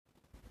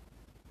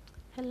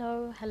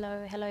Hello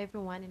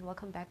everyone, and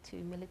welcome back to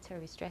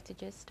Military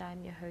Strategist.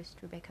 I'm your host,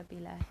 Rebecca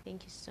Bila.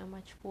 Thank you so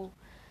much for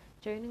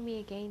joining me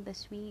again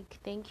this week.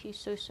 Thank you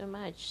so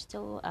much.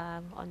 Still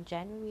on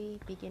January,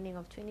 beginning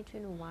of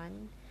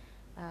 2021.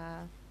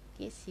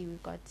 Yes,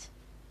 we've got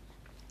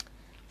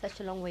such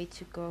a long way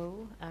to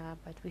go,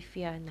 but we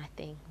fear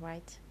nothing,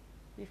 right?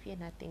 We fear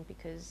nothing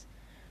because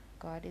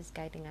God is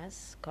guiding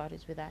us, God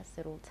is with us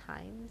at all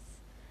times.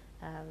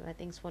 I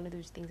think it's one of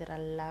those things that I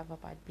love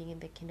about being in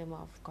the kingdom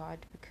of God,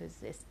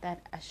 because it's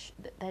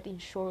that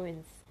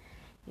insurance,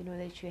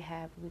 that you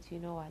have with,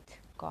 what,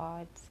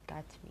 God's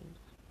got me.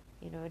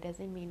 It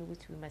doesn't mean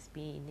which we must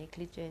be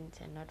negligent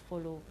and not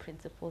follow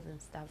principles and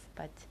stuff,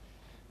 but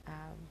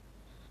um,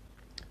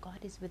 God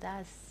is with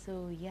us.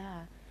 So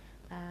yeah,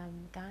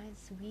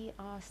 guys, we're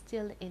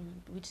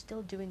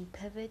still doing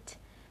Pivot.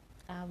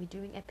 We're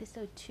doing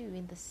episode 2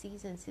 in the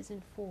season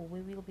 4,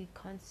 where we'll be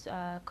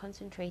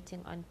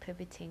concentrating on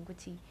pivoting.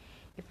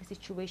 If a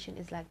situation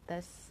is like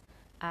this,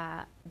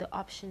 the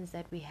options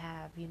that we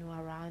have,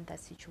 around that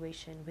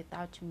situation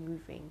without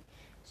moving.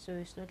 So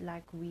it's not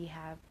like we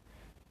have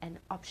an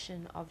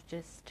option of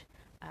just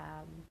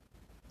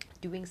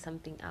doing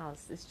something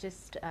else. It's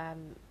just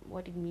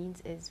what it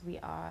means is we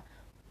are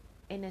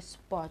in a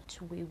spot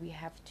where we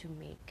have to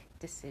make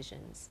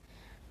decisions,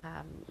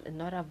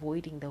 not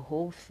avoiding the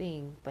whole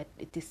thing, but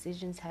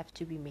decisions have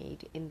to be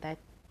made in that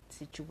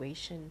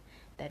situation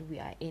that we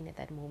are in at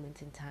that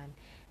moment in time.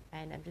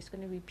 And I'm just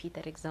going to repeat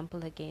that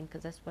example again,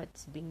 because that's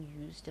what's being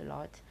used a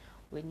lot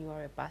when you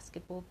are a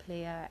basketball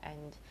player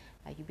and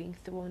you're being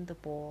thrown the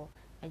ball,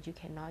 and you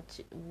cannot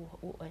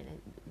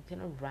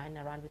run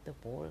around with the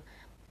ball,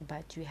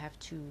 but you have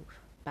to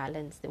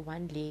balance. The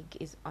one leg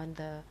is on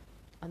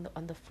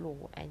the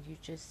floor, and you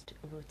just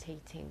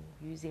rotating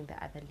using the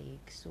other leg.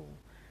 So,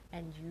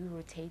 and you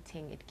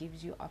rotating, it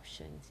gives you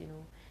options,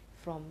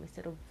 from,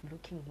 instead of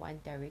looking one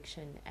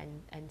direction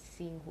and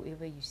seeing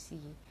whoever you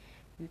see,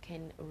 you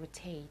can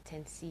rotate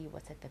and see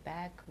what's at the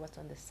back, what's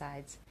on the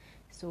sides.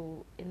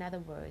 So in other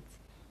words,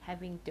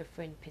 having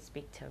different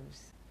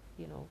perspectives,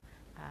 you know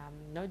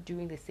not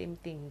doing the same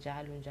thing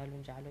njalo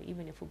njalo njalo,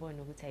 even if ubone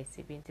ukuthi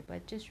ayisebenzi,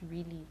 but just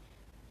really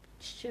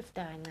shift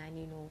and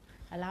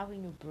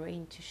allowing your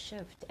brain to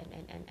shift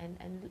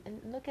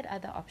and look at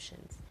other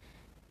options.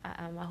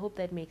 I hope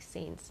that makes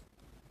sense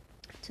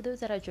to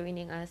those that are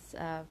joining us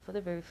for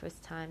the very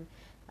first time.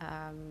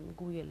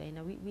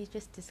 Guyolena, we're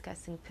just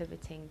discussing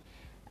pivoting.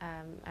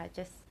 I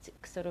just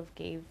sort of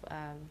gave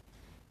a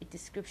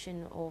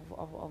description of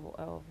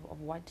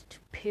what to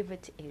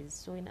pivot is.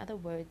 So in other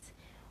words,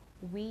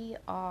 we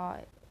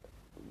are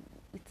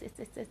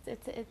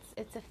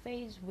it's a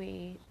phase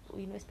where,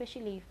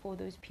 especially for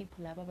those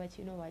people, but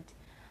you know what,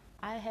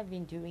 I have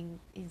been doing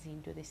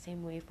izinto the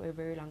same way for a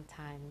very long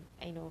time.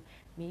 I know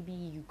maybe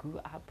you grew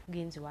up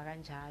kuyenziwa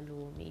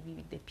kanjalo,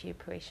 maybe the peer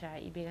pressure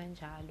ibe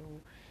kanjalo,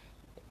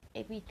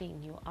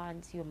 everything, your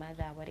aunts, your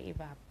mother,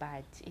 whatever,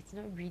 but it's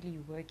not really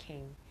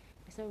working.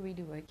 It's not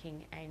really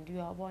working, and you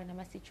are one of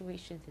my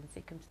situations and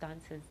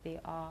circumstances. They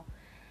are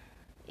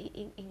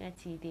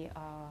ingathi they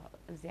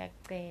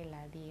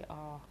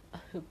are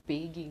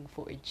begging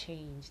for a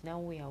change. Now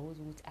we are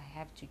always, I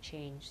have to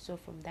change. So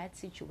from that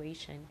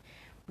situation,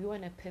 we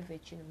want to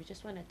pivot. We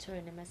just want to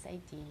turn them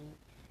aside.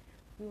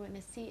 We want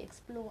to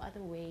explore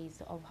other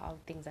ways of how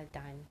things are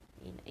done.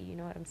 You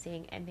know what I'm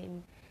saying? And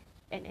then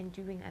and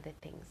doing other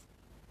things.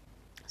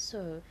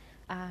 So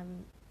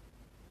um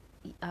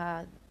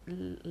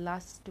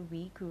last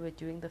week we were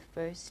doing the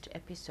first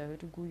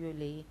episode,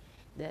 Guyole,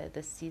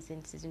 the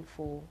season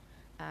 4,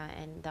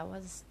 and that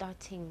was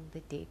starting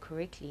the day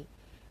correctly.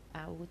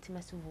 What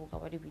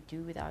do we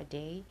do with our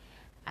day?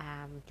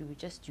 Do we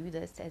just do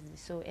this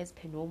as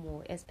per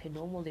normal,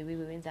 the way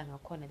we wenza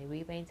ngakhona, the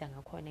way bayenza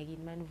ngakhona kini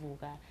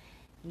manivuka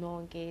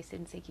nonke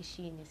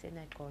senisekishini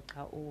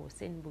senaxoxa, or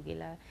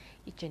senibukela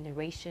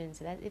i-generations,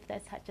 that if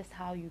that's just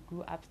how you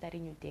grew up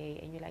starting your day,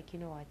 and you're like, you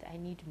know what, I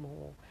need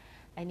more,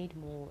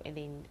 and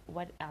then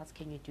what else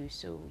can you do?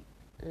 So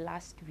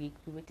last week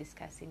we were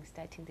discussing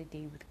starting the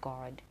day with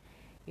God,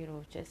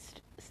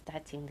 just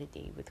starting the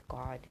day with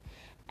God.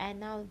 And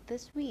now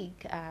this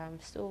week,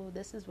 so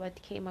this is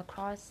what came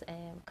across,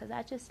 because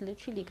I just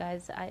literally,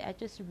 guys, I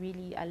just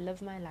really, I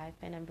love my life,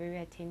 and I'm very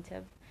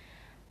attentive.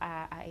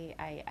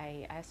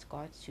 I ask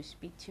God to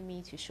speak to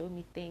me, to show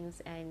me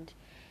things, and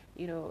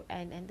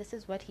and this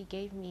is what He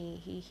gave me.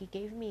 He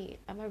gave me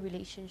my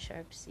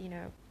relationships,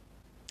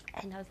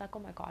 and I was like, oh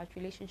my God,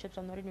 relationships.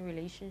 I'm not in a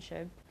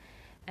relationship,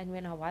 and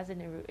when I was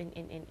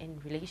in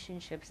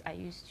relationships, I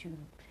used to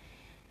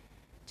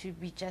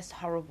be just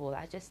horrible.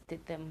 I just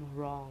did them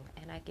wrong,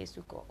 and I guess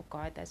with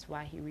God, that's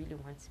why He really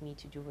wants me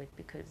to do it,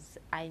 because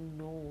I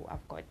know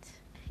I've got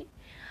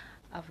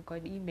I've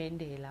got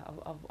Imendela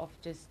of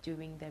just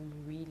doing them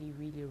really,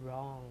 really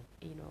wrong,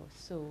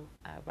 So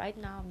right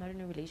now, I'm not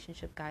in a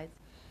relationship, guys.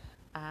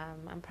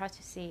 I'm proud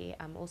to say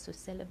I'm also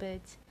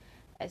celibate.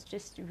 It's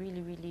just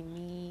really, really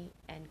me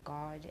and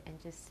God,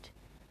 and just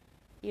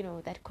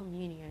that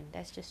communion.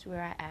 That's just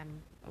where I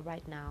am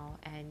right now,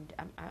 and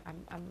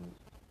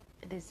I'm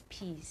there's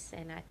peace,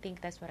 and I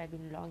think that's what I've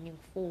been longing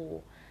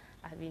for.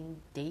 I've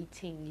been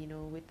dating,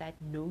 with that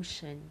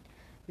notion,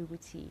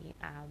 Yuguti,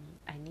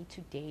 I need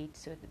to date,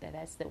 so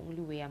that's the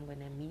only way I'm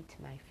gonna meet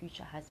my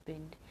future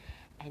husband.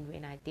 And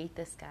when I date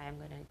this guy, I'm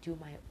gonna do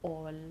my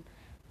all,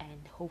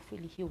 and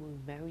hopefully he will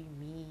marry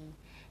me.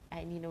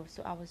 And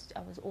so I was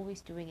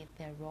always doing it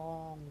the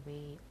wrong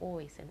way,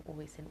 always and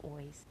always and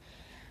always.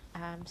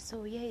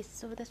 So yes,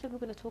 so that's what we're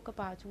going to talk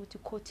about with the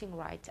courting,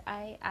 right?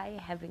 I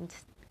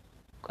haven't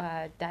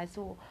done.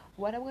 So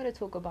what I'm going to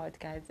talk about,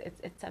 guys,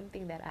 it's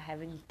something that I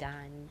haven't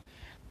done,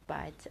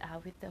 but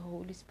with the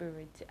Holy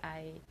Spirit,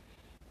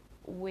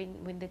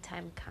 when the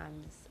time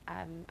comes,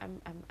 I'm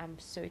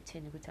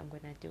certain that I'm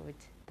going to do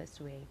it this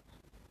way,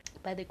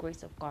 by the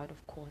grace of God,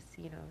 of course.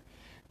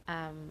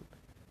 Um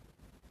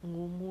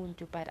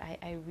ngumuntu, but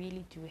I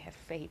really do have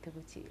faith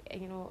ukuthi,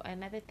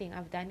 another thing,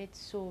 I've done it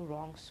so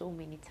wrong so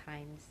many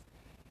times,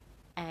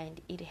 and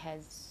it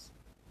has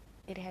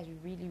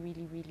really,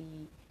 really,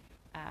 really,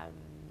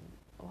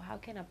 or how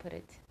can I put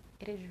it,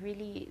 it is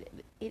really,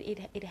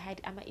 it had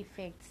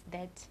effects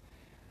that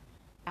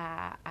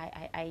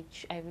I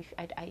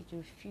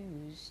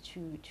refuse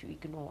to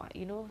ignore.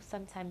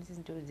 Sometimes it's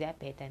into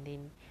bad, and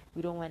then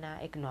we don't want to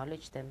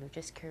acknowledge them. We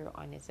just carry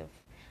on as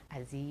if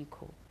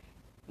aziko.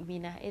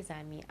 Mina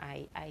ezami,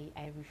 I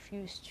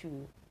refuse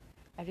to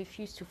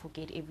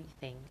forget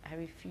everything. I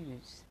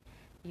refuse.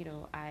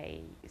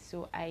 I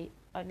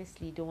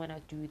honestly don't want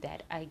to do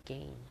that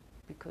again,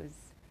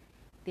 because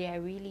they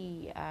are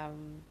really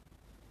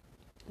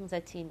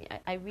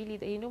I really,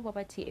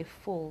 Babati, a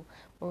fool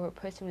or a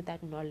person with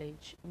that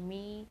knowledge.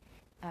 Me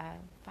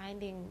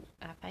finding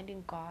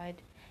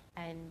God,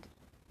 and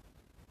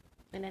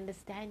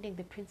understanding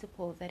the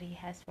principles that He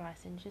has for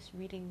us, and just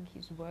reading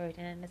His Word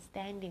and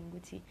understanding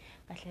what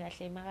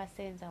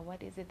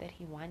is it that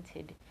He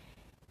wanted.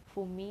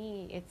 For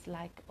me, it's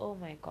like, oh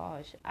my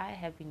gosh, I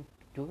have been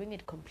doing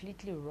it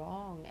completely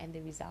wrong, and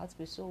the results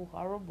were so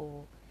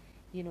horrible.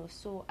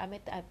 So I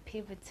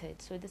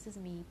pivoted. So this is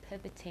me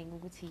pivoting.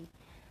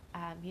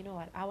 You know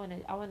what, I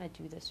wanna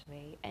do this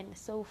way. And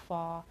so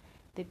far,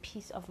 the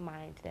peace of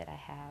mind that I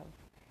have,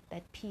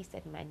 that peace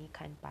that money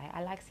can't buy.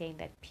 I like saying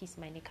that peace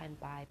money can't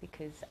buy,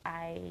 because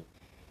I've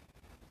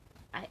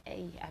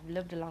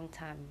lived a long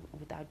time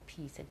without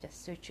peace, and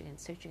just searching and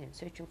searching and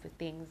searching for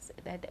things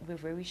that were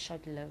very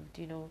short lived.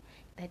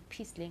 That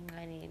peace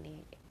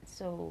lingani.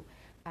 So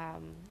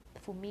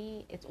for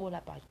me, it's all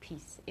about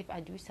peace. If I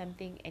do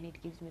something and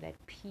it gives me that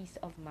peace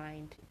of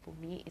mind, for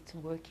me, it's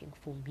working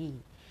for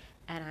me.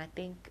 And I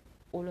think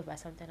all of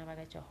us, sometimes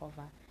about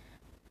Jehovah,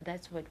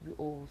 that's what we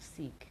all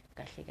seek.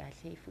 If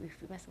we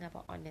must be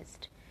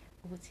honest,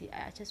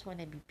 I just want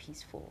to be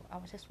peaceful. I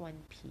just want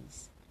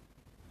peace.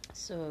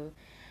 So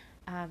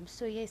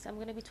yes, I'm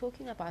going to be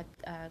talking about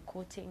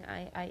courting.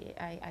 I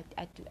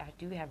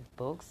do have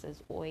books,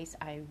 as always.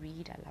 I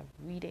read. I love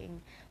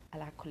reading. I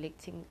like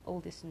collecting all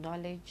this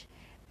knowledge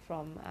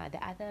from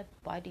the other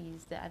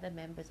bodies, the other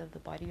members of the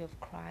body of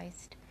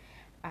Christ.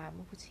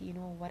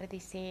 What are they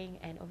saying,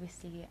 and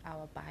obviously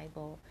our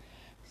Bible.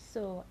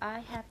 So I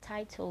have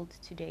titled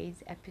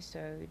today's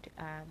episode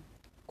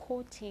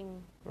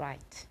 "Courting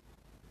Right."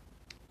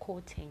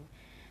 Courting.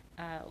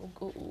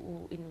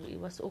 It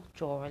was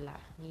ukujola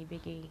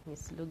ngibeke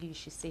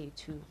ngesilokishi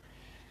sethu,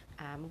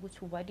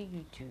 ukuthi what do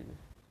you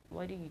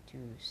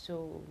do.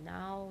 So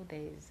now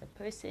there's a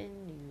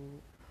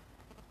person,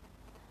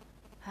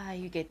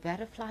 you get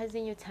butterflies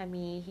in your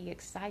tummy, he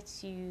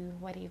excites you,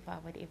 whatever.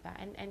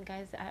 And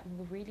guys,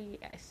 I'm really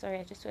sorry,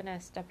 I just want to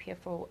stop here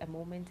for a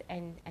moment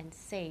and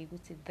say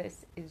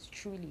this is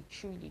truly,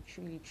 truly,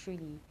 truly,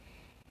 truly,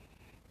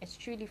 it's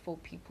truly for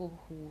people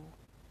who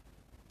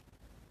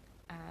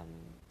I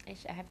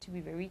have to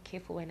be very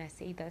careful when I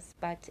say this,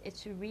 but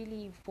it's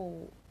really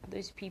for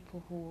those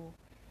people who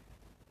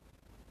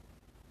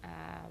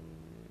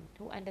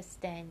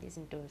understand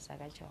izinto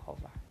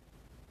zakaJehova,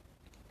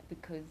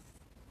 because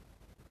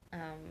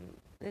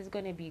there's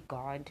going to be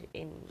God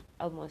in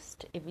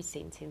almost every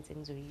sentence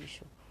in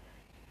Zoyishu.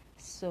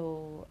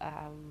 So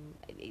I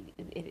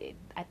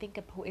think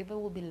whoever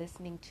will be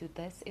listening to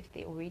this, if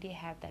they already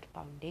have that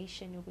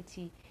foundation,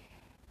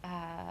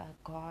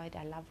 God,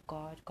 I love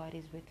God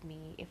is with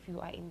me. If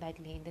you are in that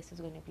lane, this is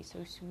going to be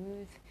so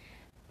smooth.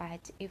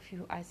 But if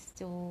you are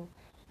still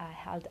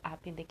held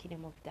up in the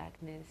kingdom of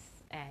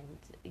darkness, and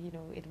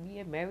it'd be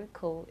a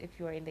miracle if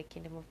you are in the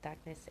kingdom of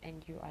darkness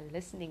and you are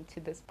listening to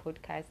this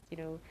podcast,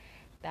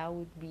 that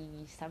would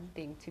be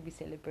something to be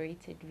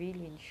celebrated,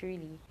 really and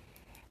truly,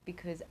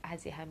 because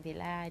as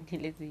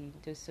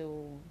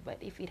so. But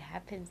if it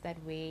happens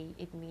that way,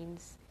 it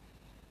means,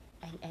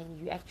 and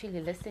you actually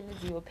listen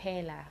to your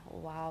pela,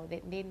 wow,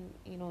 then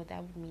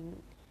that would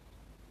mean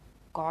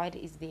God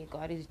is there.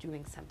 God is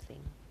doing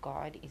something.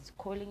 God is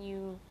calling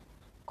you.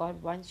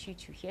 God wants you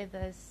to hear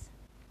this.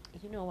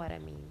 You know what I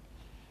mean?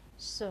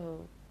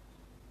 So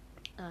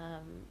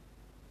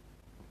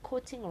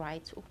quoting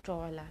right,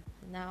 ukjola.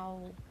 Now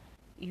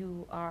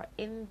you are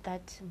in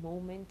that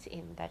moment,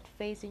 in that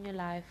phase in your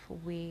life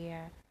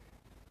where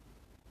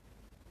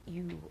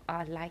you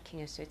are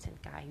liking a certain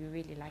guy, you're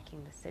really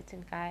liking the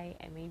certain guy,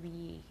 and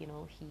maybe he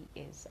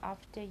is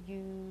after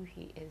you,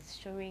 he is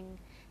showing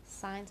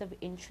signs of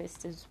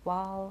interest as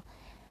well,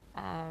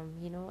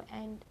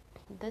 and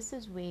this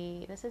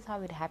is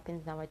how it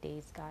happens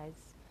nowadays,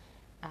 guys.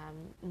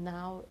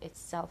 Now it's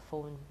cell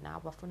phone.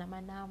 Now bafuna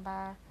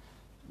manamba,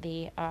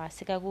 they are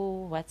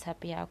sikaku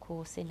WhatsApp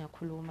yakho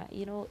senakhuluma.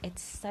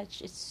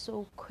 It's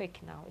so quick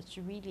now.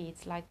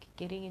 It's like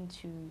getting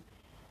into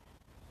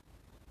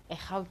a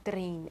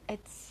train.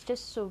 It's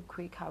just so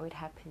quick how it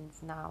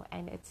happens now,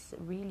 and it's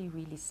really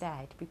really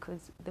sad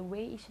because the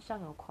way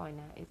ishashanga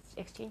corner, it's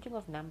exchanging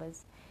of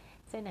numbers,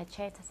 send a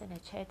chatter,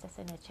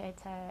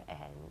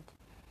 and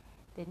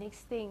the next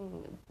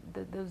thing,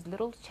 those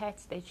little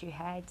chats that you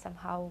had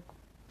somehow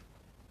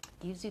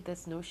gives you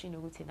this notion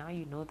of now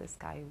you know this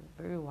guy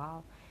very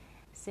well.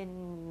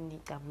 Send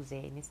come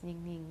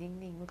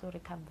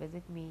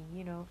visit me.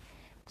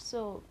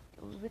 So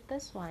with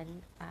this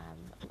one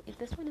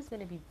is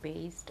going to be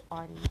based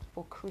on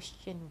for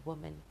Christian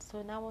women.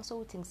 So now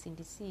also things in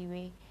the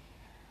way,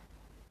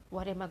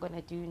 what am I going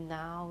to do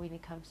now when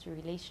it comes to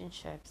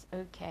relationships?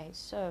 Okay,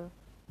 so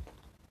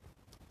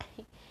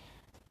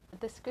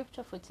the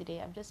scripture for today,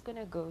 I'm just going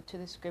to go to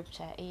the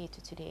scripture A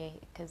to today,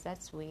 because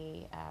that's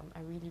where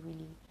I really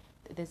really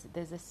there's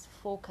this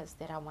focus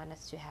that I want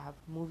us to have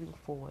moving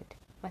forward.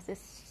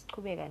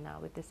 Now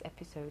with this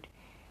episode,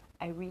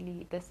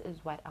 this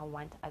is what I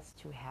want us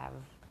to have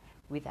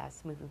with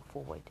us moving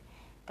forward.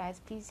 Guys,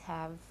 please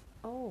have,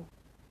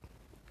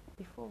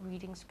 before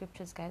reading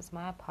scriptures, guys,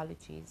 my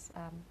apologies.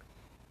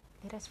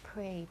 Let us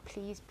pray,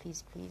 please,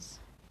 please, please.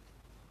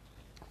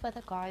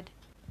 Father God,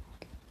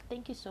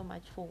 thank you so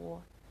much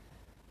for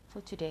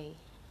today.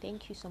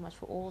 Thank you so much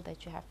for all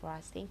that you have for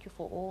us. Thank you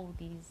for all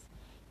these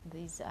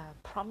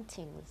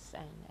promptings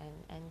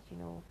and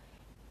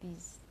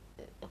these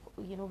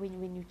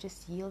when you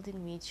just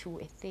yielding me to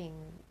a thing,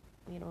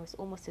 it's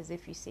almost as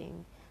if you're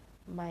saying,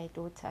 my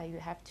daughter, you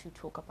have to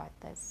talk about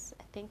this.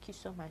 Thank you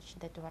so much,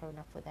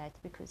 Datorona, for that,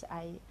 because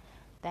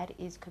that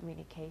is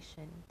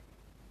communication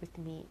with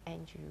me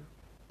and you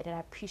that I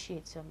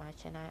appreciate so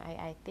much, and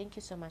I thank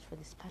you so much for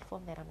this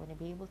platform that I'm going to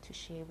be able to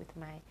share with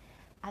my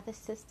other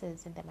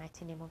sisters in the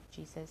mighty name of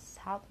Jesus.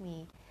 Help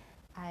me.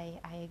 I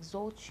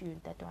exalt you,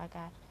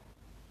 Datoaga.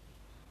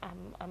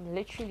 I'm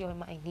literally on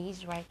my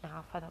knees right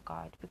now, Father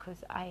God,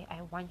 because I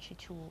want you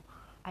to,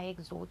 I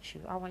exalt you.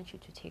 I want you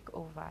to take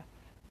over.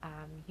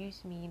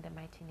 Use me in the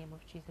mighty name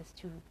of Jesus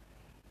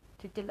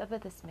to deliver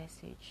this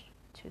message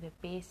to the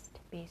best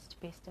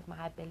of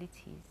my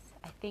abilities.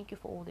 I thank you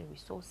for all the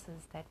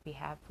resources that we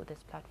have for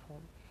this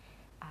platform.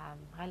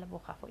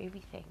 For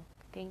everything.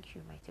 Thank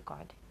you, mighty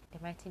God. In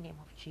the mighty name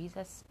of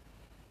Jesus.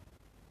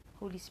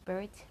 Holy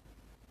Spirit,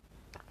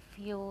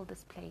 fill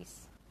this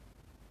place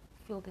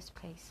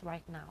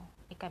right now.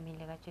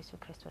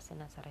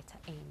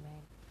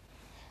 Amen.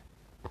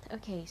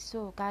 Okay,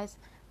 so guys,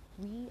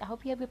 I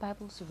hope you have your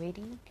Bibles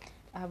ready.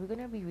 We're going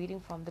to be reading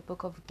from the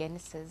book of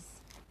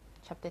Genesis,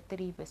 chapter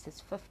 3,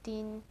 verses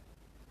 15.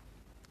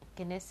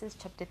 Genesis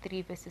chapter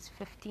 3, verses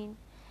 15.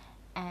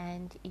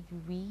 And it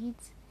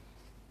reads,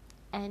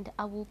 "And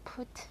I will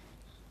put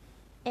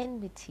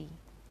enmity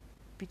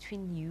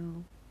between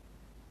you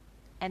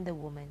and the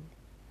woman,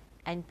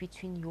 and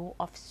between your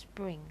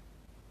offspring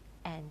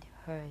and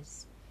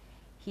hers.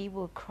 He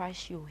will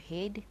crush your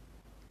head,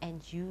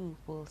 and you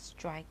will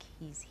strike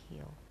his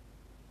heel."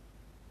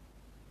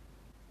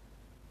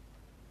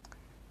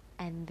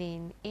 And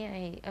then,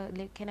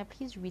 can I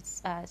please read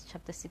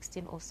chapter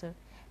 16 also?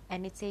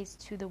 And it says,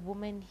 "To the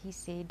woman he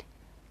said,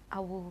 I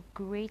will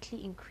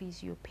greatly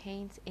increase your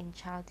pains in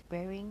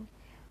childbearing.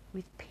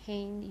 With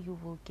pain you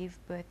will give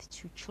birth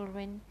to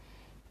children.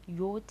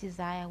 Your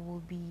desire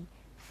will be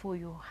for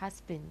your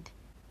husband,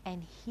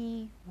 and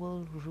he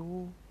will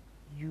rule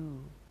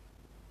you."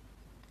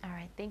 All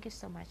right, thank you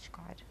so much,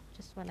 God.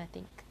 Just want to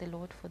thank the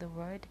Lord for the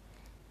word.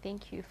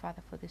 Thank you,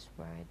 Father, for this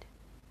word.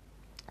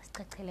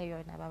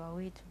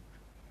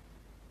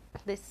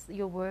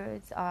 Your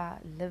words are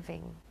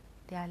living.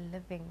 They are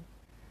living.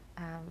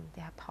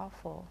 They are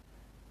powerful.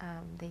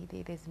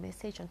 There's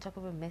message on top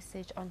of a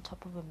message on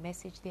top of a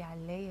message. They are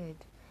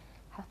layered.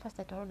 Help us,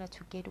 Adorna,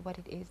 to get what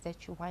it is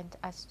that you want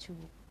us to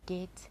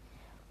get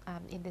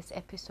in this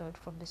episode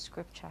from the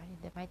scripture. In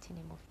the mighty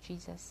name of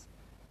Jesus.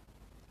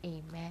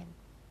 Amen.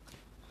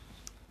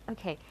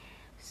 Okay,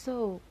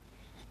 so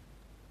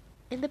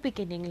in the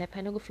beginning,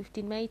 Lepanogo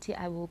 15 mighty,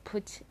 I will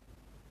put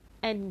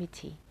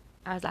enmity.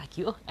 I was like,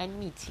 yo,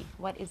 enmity,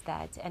 what is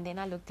that? And then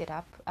I looked it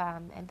up,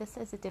 and this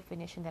is the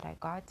definition that I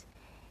got.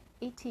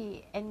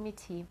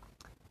 Enmity,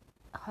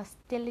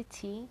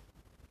 hostility,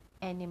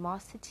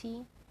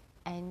 animosity,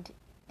 and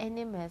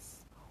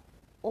animus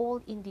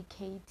all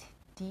indicate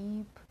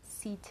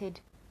deep-seated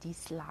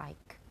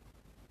dislike.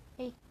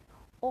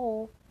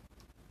 Or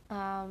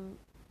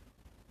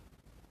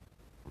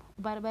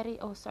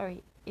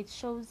it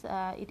shows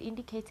it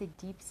indicates a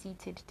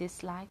deep-seated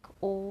dislike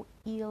or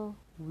ill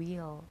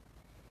will.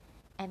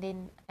 And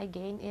then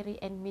again,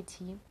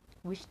 enmity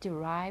which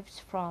derives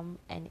from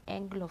an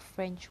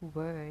Anglo-French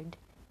word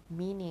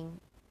meaning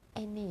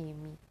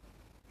enemy,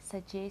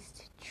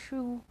 suggests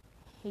true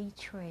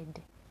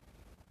hatred,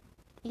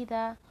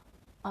 either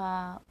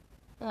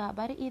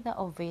but either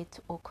overt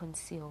or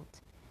concealed.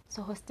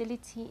 So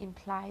hostility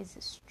implies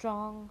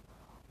strong,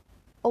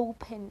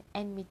 open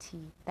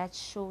enmity that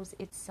shows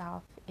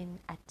itself in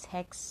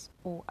attacks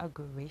or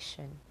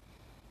aggression.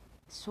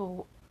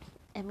 So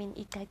I mean,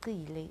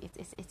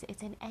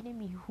 it's an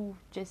enemy who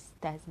just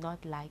does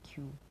not like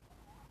you.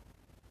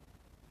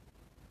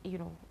 You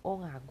know,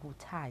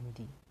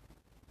 ongakuthandi,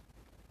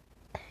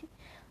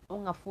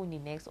 ongafuni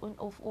next,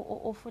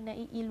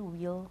 ofuna ill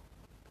will,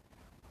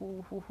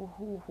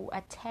 who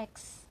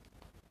attacks,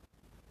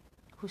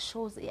 who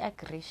shows the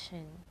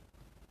aggression,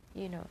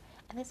 you know.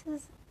 And this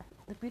is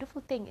the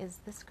beautiful thing is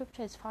the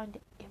scripture is found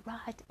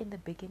right in the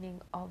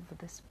beginning of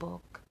this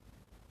book,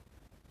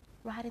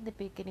 right in the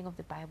beginning of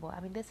the Bible.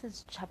 I mean, this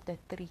is chapter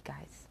 3,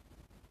 guys,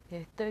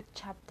 the third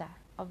chapter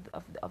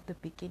of the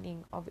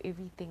beginning of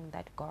everything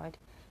that God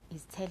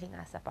is telling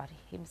us about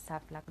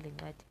himself, like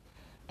Lingad.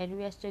 And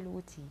we are still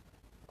enmity.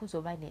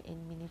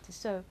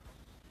 So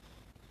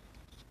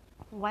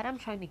what I'm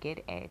trying to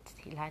get at,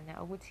 Hilana,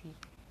 ukuthi,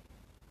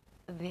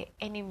 the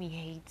enemy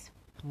hates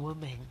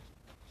women.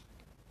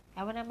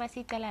 I want to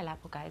see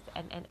lapho, guys,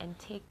 and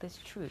take this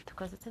truth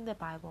because it's in the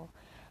Bible,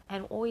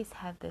 and always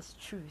have this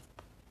truth,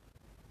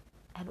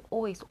 and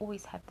always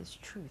have this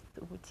truth.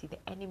 The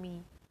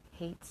enemy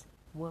hates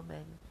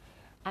women.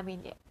 I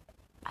mean,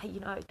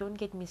 don't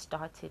get me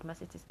started.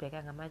 Must is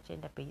bigger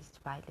gender-based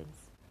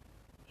violence.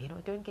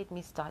 Don't get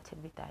me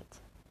started with that.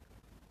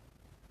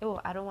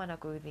 Oh, I don't want to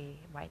go there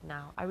right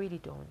now. I really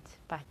don't.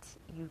 But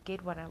you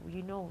get what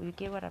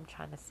I'm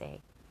trying to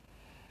say.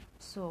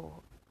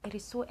 So it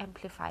is so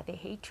amplified. The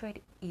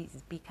hatred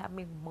is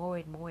becoming more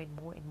and more and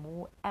more and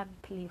more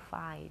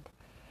amplified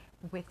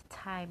with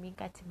time. In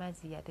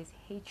Katimazia, there's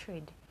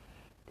hatred.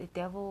 The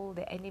devil,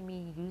 the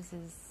enemy,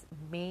 uses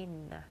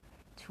men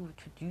to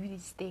do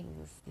these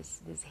things,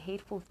 these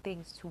hateful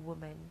things to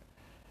women.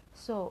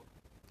 So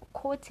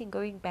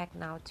going back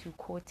now to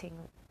courting,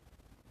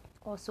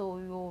 also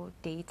you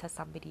date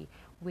somebody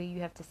where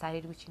you have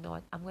decided, which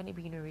I'm going to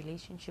be in a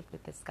relationship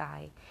with this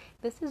guy.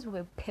 This is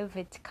where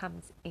pivot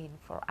comes in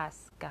for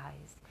us,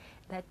 guys.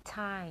 That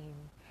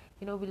time,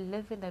 we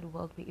live in that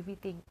world where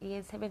everything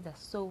happens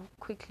so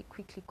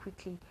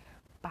quickly,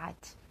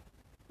 but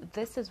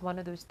this is one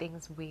of those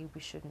things where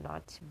we should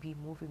not be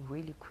moving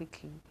really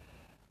quickly.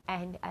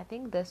 And I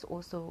think this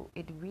also,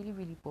 it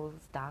really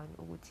boils down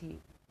to,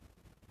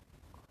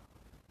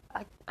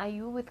 are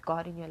you with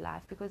God in your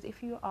life? Because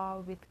if you are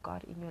with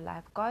God in your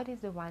life, God is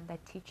the one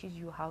that teaches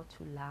you how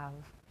to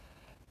love,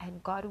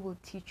 and God will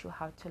teach you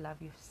how to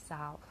love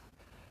yourself.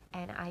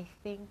 And I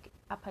think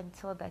up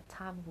until that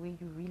time where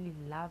you really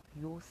love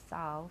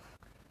yourself,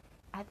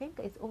 I think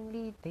it's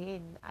only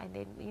then, and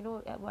then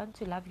want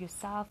to love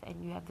yourself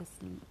and you have this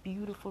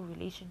beautiful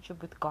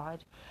relationship with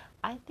God.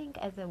 I think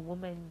as a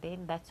woman,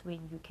 then that's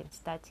when you can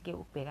start to get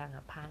ubheka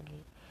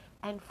ngaphandle.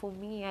 And for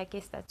me, I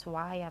guess that's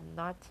why I'm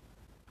not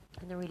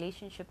in a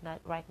relationship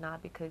right now,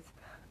 because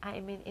I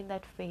am in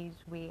that phase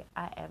where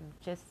I am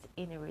just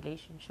in a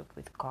relationship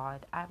with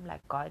God. I'm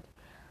like, God,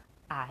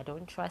 I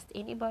don't trust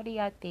anybody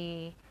out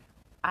there.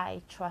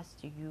 I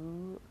trust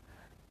you.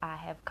 I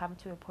have come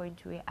to a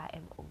point where I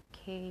am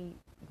okay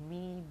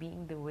me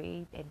being the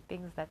way and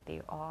things that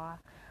they are.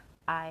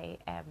 I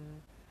am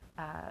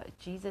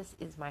Jesus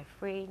is my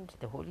friend.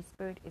 The Holy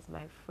Spirit is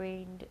my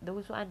friend.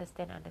 Those who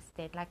understand.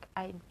 Like,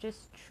 I'm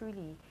just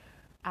truly,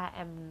 I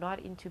am not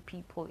into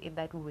people in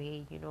that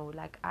way,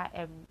 like I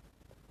am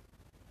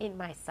in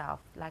myself,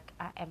 like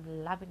I am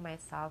loving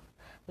myself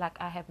like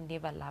I have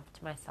never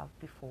loved myself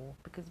before.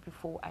 Because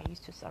before, I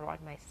used to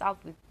surround myself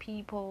with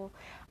people.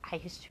 I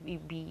used to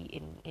be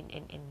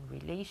in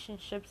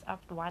relationships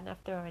after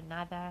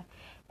another.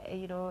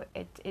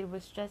 It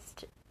was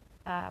just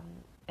a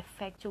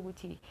factor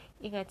with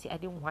ingati I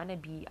didn't want to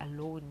be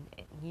alone.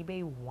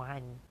 Nibe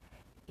one,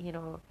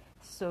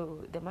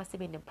 so there must have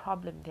been a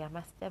problem there. I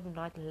must have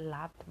not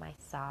loved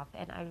myself,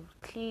 and I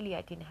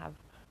didn't have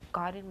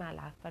God in my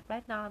life. But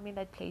right now I'm in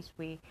that place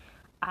where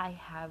I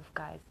have,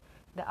 guys,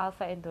 the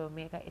Alpha and the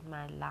Omega in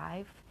my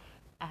life,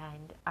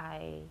 and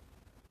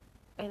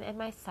and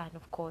my son,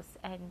 of course,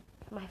 and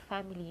my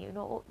family.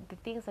 The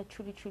things that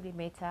truly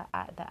matter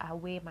are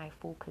where my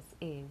focus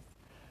is,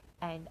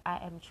 and I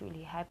am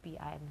truly happy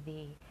I am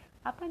there.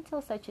 Up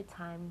until such a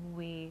time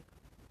where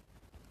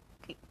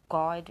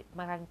God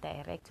marang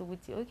director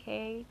would say,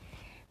 okay,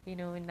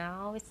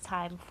 now it's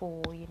time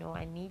for,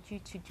 I need you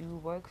to do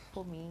work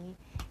for me,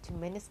 to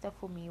minister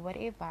for me,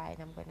 whatever, and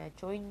I'm gonna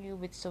join you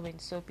with so and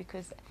so,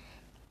 because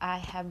I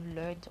have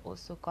learned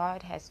also,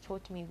 God has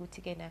taught me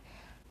gonna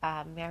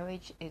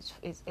marriage is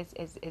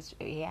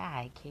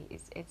yeah, okay,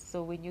 it's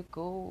so when you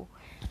go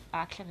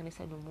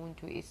akuhlanganisa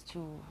nomuntu is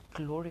to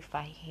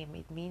glorify him.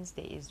 It means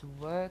there is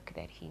work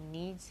that he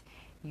needs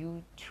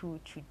you to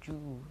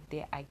do.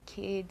 There are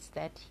kids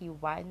that he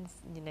wants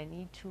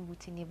need to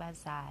ukuthi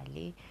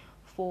nibazale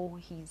for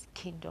his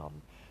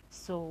kingdom.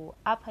 So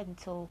up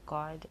until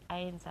God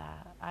ayenza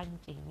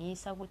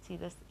angitshengisa ukuthi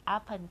this,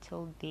 up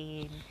until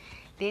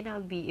then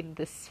I'll be in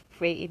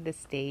the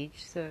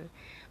stage. So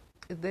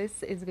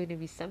this is going to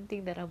be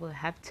something that I will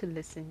have to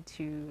listen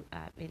to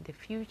in the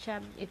future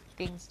if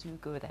things do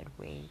go that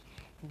way.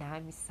 Now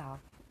myself,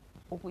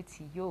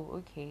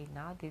 okay,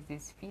 now there's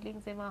these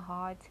feelings in my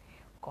heart.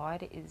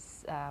 God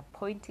is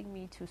pointing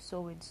me to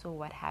so and so.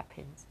 What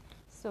happens?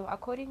 So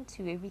according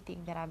to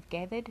everything that I've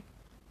gathered,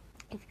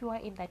 if you are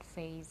in that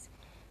phase,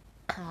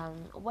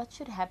 what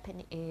should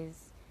happen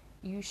is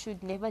you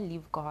should never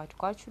leave God.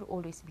 God should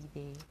always be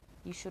there.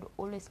 You should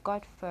always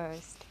God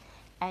first,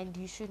 and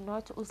you should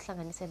not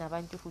usihlanganise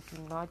nabantu who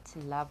do not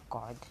love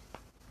God.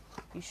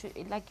 You should,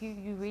 like,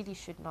 you really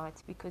should not,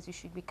 because you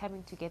should be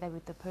coming together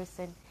with the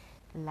person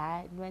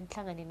la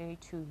nihlangane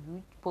to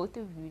you, both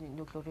of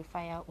you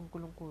glorify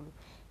uNkulunkulu.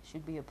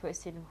 Should be a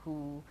person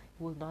who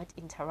will not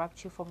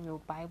interrupt you from your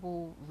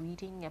Bible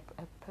reading, a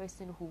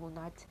person who will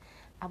not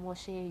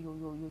share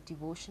your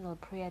devotional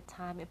prayer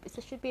time.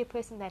 It should be a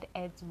person that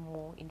adds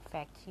more, in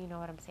fact, you know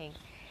what I'm saying.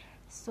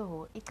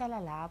 So icala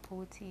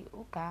lapho uthi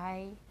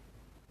uguy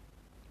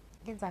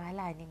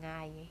yenzakalani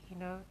ngaye, you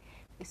know.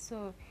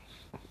 So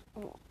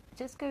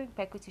just going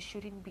back, you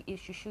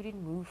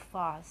shouldn't move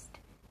fast.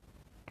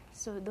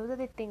 So those are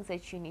the things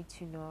that you need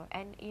to know.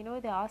 And you know,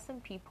 there are some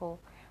people.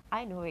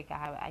 I know a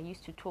guy I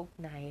used to talk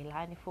naila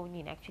on the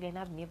phone actually, and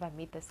I've never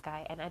met this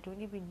guy, and I don't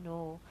even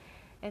know.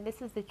 And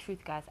this is the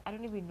truth, guys. I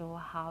don't even know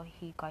how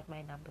he got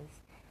my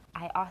numbers.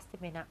 I asked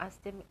him,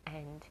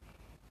 and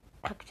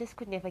I just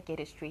could never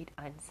get a straight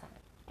answer.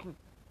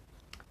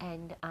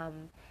 And I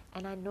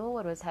know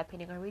what was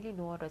happening. I really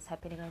know what was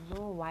happening. I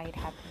know why it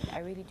happened. I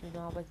really do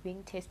know. I was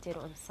being tested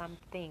on some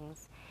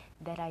things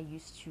that I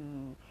used to,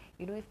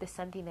 you know, if there's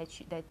something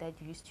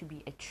that used to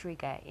be a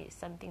trigger, is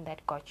something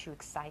that got you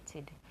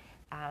excited.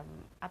 I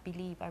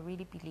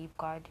really believe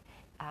God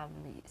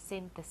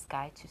sent this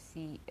guy to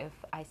see if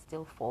I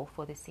still fall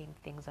for the same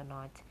things or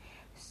not.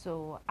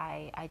 So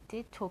I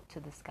did talk to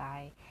this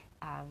guy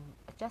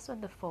just on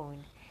the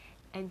phone,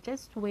 and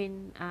just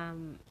when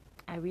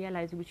I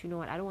realized, which, you know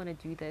what, I don't want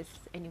to do this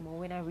anymore.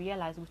 When I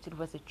realized which it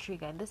was a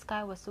trigger, and this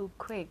guy was so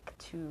quick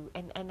to,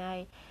 and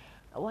I,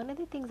 one of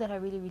the things that I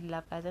really, really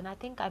love, guys, and I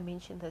think I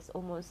mentioned this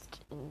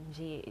almost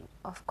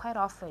quite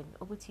often,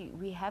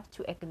 we have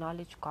to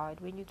acknowledge God.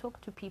 When you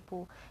talk to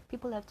people,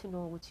 people have to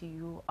know what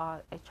you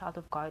are a child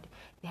of God.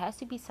 There has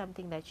to be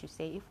something that you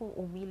say. If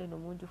umile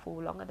nomuntu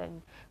for longer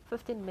than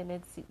 15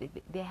 minutes,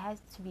 there has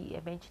to be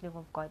a mentioning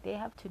of God. They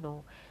have to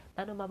know.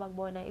 Nanoma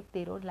bakubona, if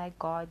they don't like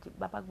God,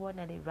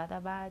 babakubona, they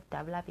rather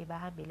badabulape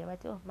bahambile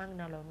bathi, oh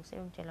manginalona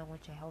useyongitshela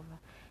ngoJehova.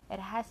 It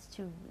has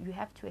to, you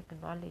have to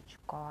acknowledge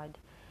God.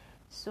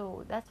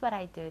 So that's what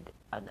I did.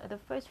 The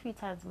first few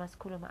times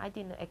Maskuluma, I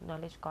didn't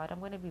acknowledge God. I'm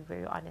going to be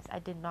very honest. I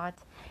did not.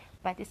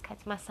 But this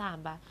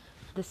Masamba,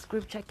 the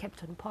scripture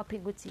kept on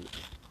popping.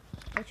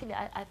 Actually,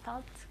 I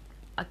felt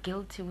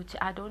guilty. Which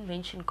I don't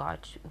mention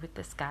God with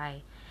this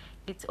guy.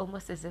 It's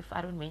almost as if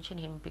I don't mention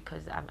him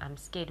because I'm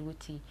scared.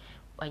 If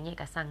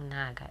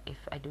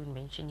I don't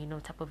mention, you know,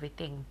 type of a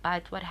thing.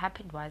 But what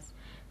happened was,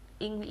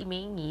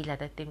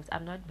 the things,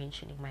 I'm not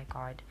mentioning my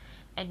God.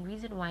 And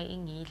reason why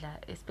ingila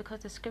is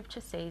because the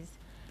scripture says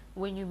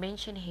when you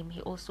mention him,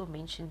 he also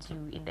mentions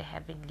you in the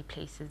heavenly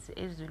places.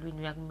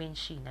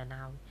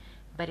 Now,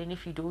 but then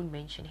if you don't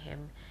mention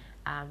him,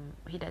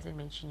 he doesn't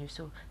mention you.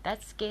 So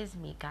that scares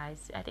me,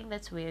 guys. I think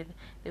that's where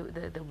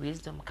the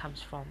wisdom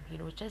comes from, you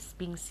know, just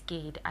being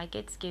scared. I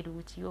get scared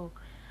with you.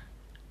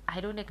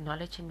 I don't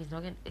acknowledge him,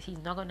 he's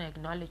not gonna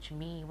acknowledge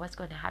me. What's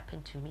gonna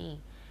happen to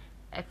me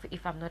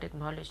if I'm not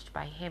acknowledged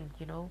by him,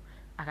 you know?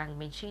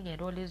 Akangimenshini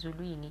at all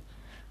ezulwini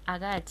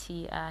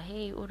akathi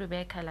hey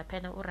uRebecca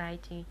laphana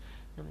uright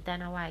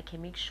nomntana wakhe,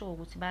 make sure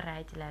ukuthi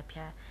ba-right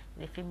lapha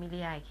nefamily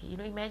yakhe. You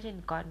know,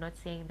 imagine God not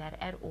saying that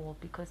at all,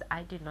 because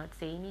I did not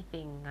say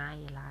anything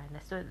ngaye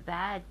lana. So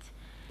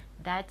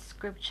that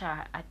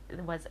scripture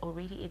was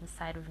already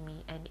inside of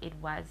me, and it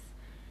was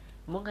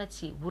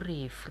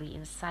mongathi free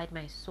inside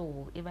my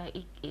soul.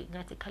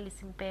 Ngathi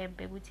khalisa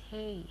impempe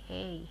ukuthi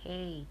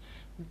hey,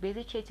 you're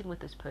busy chatting with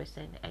this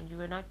person and you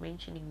were not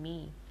mentioning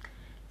me.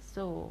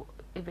 So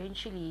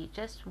eventually,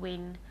 just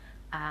when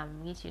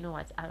you know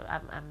what,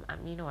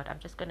 I'm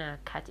just gonna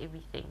cut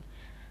everything,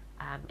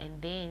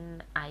 and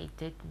then I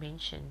did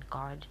mention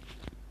God,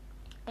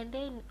 and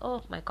then,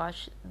 oh my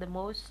gosh, the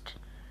most,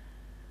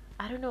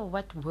 I don't know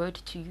what word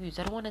to use.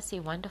 I don't want to say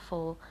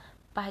wonderful,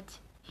 but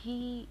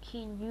he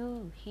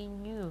knew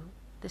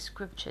the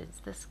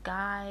scriptures, this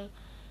guy.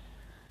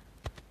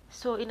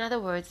 So in other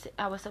words,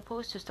 I was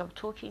supposed to stop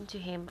talking to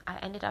him. I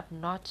ended up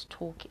not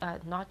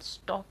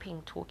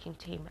stopping talking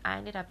to him. I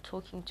ended up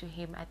talking to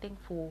him, I think,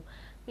 for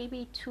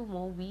maybe 2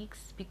 more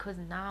weeks, because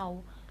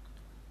now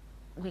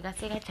we got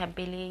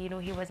you know,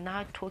 he was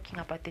now talking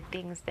about the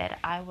things that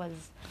I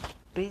was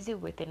busy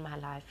with in my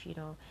life, you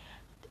know.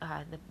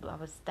 I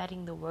was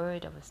studying the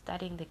word, I was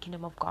studying the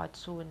kingdom of God.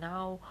 So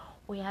now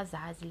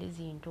uyazazi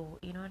lezi zinto,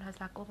 you know, and I was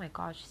like, oh my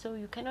gosh. So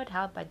you cannot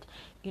help but,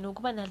 you know,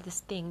 kuba this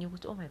thing, you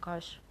would, oh my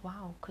gosh,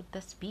 wow, could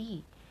this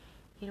be?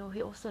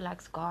 he also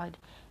likes God.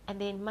 And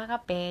then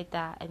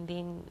Magabeta, and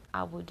then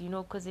I would,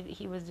 because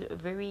he was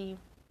very,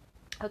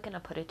 how can I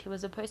put it? He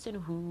was a person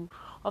who,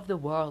 of the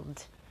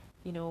world,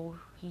 he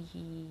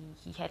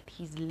had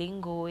his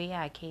lingo,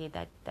 yeah, okay,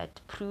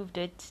 that proved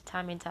it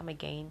time and time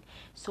again.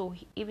 So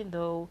even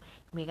though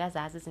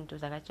Megazazi is into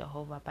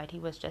Jehovah, but he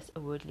was just a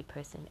worldly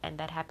person, and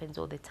that happens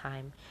all the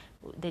time.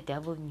 The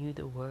devil knew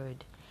the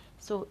word.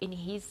 So in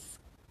his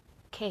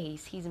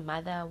case, his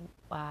mother,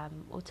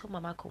 uthi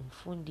umama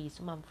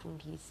kumfundisa,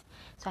 umamfundisi.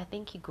 So I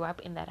think he grew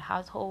up in that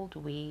household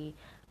where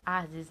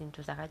azi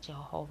izinto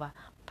Jehovah,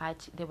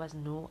 but there was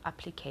no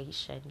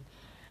application.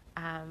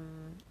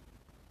 Um,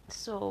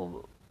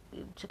 so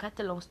to cut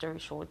the long story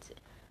short,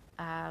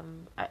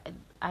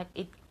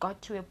 it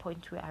got to a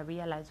point where I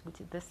realized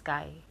with this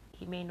guy,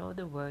 he may know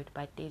the word,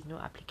 but there's no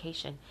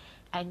application.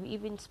 And we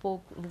even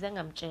spoke, there's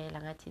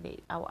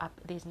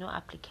no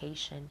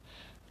application.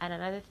 And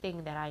another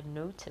thing that I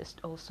noticed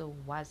also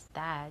was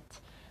that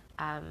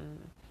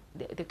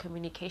the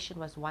communication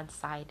was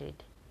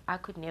one-sided. I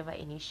could never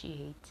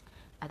initiate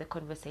the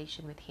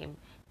conversation with him.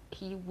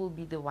 He will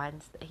be the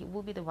one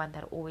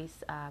that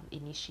always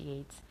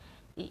initiates.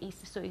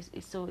 So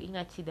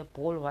ingathi the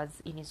ball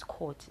was in his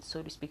court,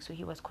 so to speak. So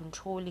he was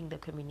controlling the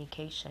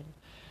communication,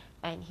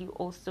 and he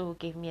also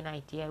gave me an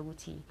idea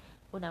ukuthi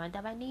unabantu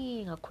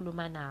abaningi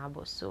akhuluma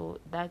nabo. So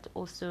that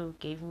also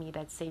gave me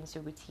that sense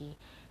ukuthi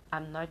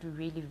I'm not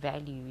really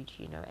valued,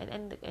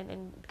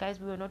 and guys,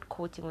 we were not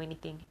courting or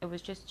anything. It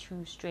was just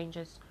two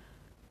strangers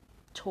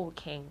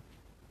talking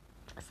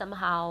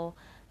somehow.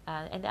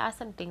 And there are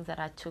some things that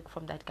I took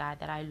from that guy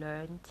that I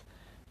learned,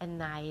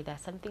 and there are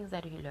some things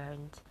that he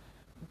learned.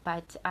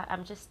 But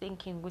I'm just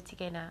thinking,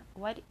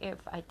 what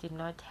if I did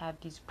not have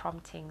these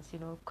promptings,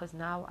 because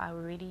now I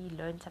already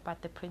learned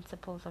about the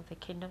principles of the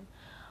kingdom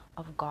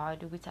of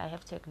God, which I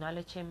have to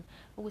acknowledge him.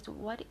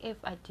 What if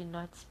I did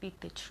not speak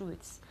the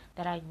truths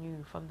that I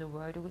knew from the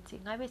word?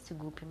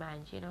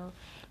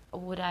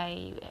 Would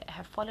I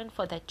have fallen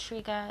for that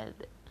trigger,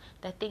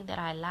 that thing that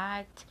I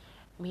liked?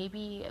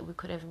 Maybe we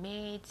could have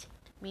made,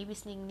 maybe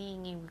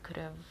we could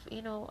have,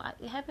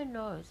 heaven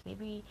knows,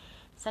 maybe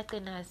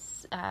second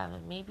us,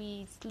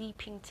 maybe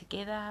sleeping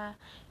together.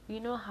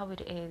 You know how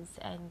it is.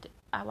 And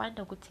I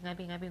wonder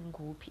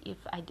if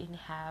I didn't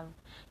have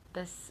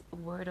this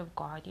word of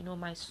God,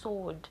 my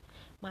sword.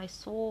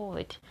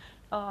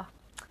 Oh,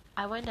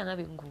 I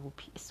wonder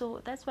so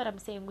that's what I'm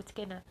saying.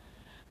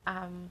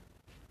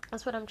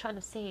 That's what I'm trying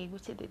to say.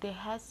 There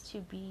has to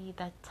be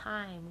that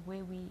time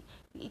where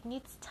it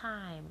needs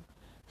time.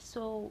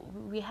 So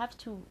we have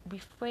to be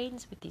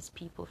friends with these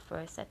people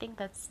first. I think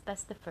that's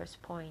the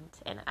first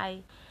point. And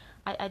I'm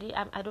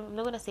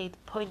not gonna say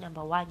point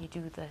number 1 you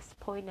do this,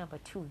 point number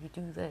 2 you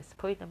do this,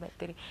 point number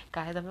 3,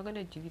 guys. I'm not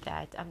gonna do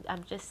that.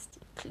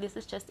 This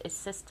is just a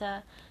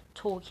sister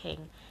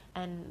talking,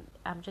 and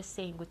I'm just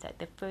saying with that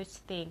the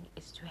first thing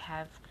is to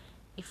have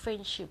a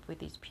friendship with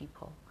these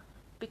people,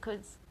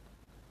 because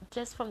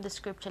just from the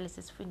scripture,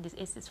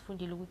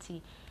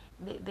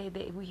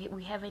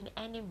 we have an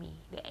enemy.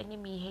 The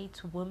enemy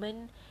hates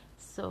women,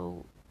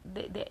 so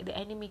the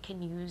enemy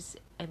can use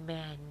a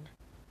man.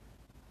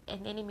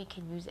 An enemy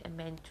can use a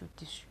man to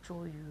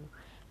destroy you.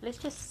 Let's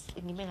just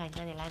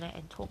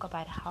and talk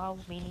about how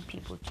many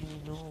people do you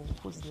know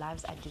whose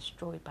lives are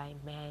destroyed by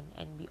men,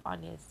 and be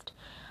honest.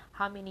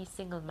 How many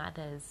single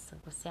mothers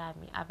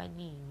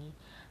abaningi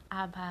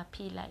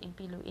abaphila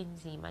impilo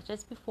enzima?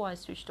 Just before I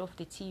switched off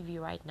the TV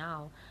right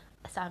now,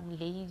 some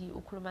lady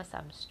ukhuluma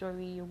some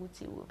story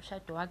yokuthi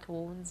umshado wakhe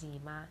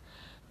wonzima,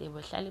 they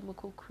were hlala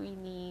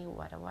emukhukhwini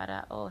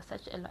wada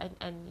such a lot.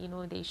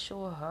 And they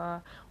show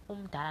her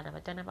umdala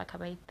nabantwana bakhe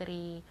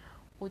abayi-3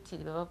 uthi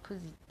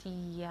bebaphuza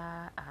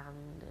itiya,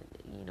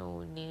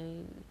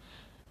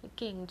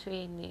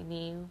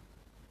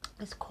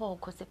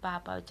 isikoko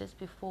sepapa just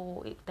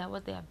before that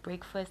was their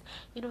breakfast.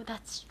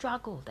 That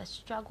struggle,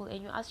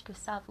 and you ask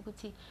yourself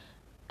ukuthi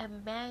a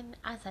man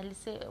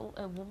azalise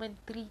a woman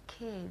 3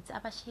 kids,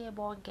 abashiye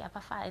bonke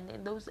abafana,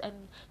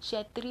 and she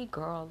had 3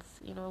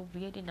 girls,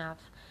 weird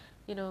enough,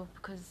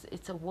 because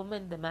it's a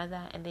woman, the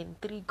mother, and then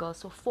 3 girls,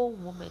 so 4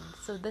 women.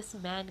 So this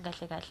man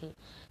kahle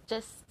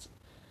just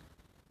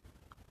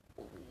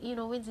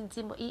wenza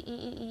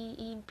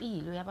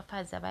impilo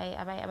yabafazi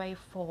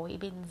abayi-4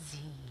 ibe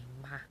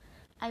nzima.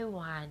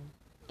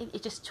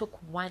 It just took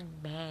one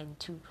man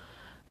to,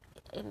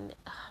 and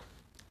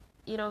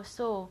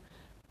so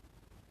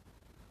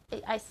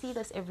I see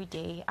this every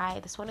day.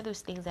 It's one of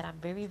those things that I'm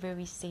very,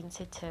 very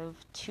sensitive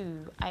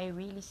to. I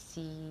really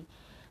see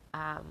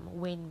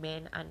when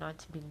men are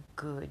not being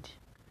good,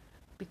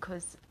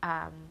 because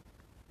I've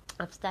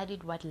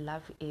studied what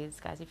love is,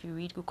 guys. If you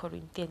read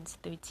Corinthians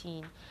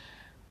 13,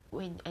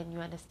 and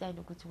you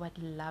understand what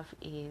love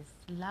is,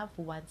 love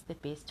wants the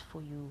best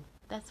for you.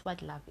 That's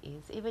what love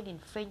is. Even in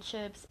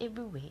friendships,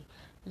 everywhere,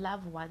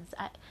 love wants.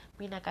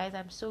 Guys,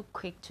 I'm so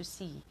quick to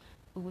see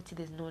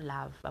there's no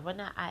love.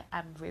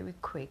 I'm very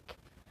quick.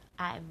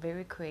 I am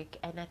very quick,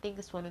 and I think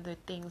it's one of the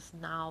things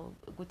now.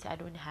 I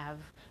don't have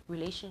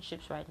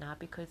relationships right now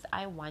because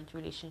I want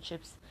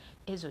relationships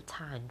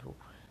ezothando.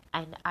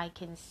 and I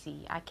can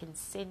see, I can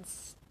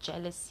sense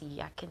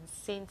jealousy, I can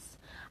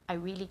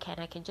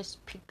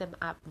just pick them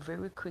up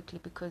very quickly,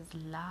 because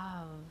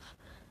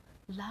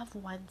love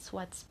wants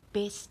what's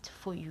best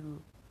for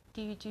you.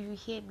 Do you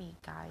hear me,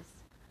 guys?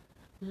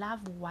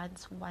 Love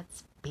wants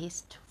what's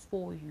best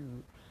for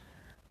you.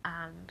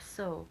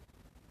 So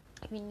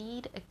you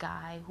need a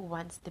guy who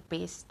wants the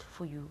best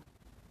for you,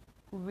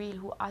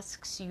 who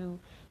asks you.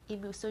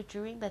 So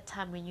during that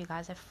time when you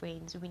guys are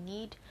friends, we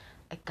need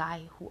a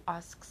guy who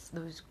asks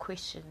those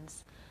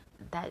questions,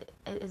 that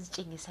is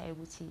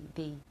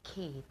they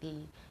care,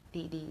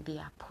 they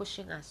are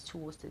pushing us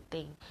towards the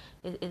thing.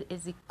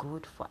 Is it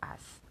good for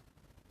us?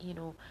 We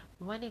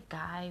want a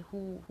guy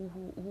who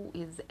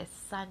is a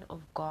son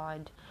of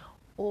God,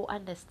 or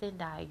understand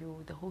that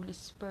you the Holy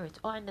Spirit,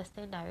 or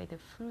understand that the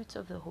fruits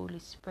of the Holy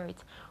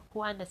Spirit,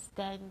 who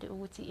understand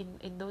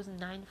in those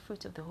 9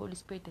 fruits of the Holy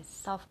Spirit, the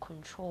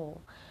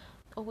self-control,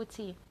 or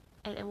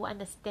and who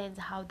understands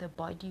how the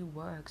body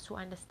works, who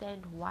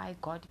understand why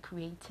God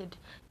created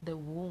the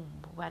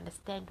womb, who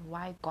understand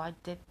why God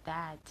did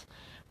that,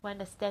 who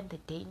understand the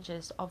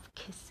dangers of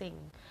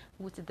kissing,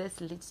 which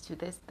this leads to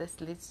this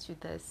leads to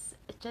this.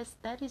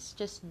 Just that is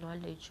just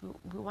knowledge.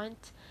 We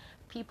want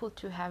people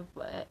to have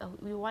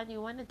you want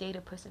to date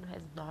a person who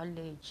has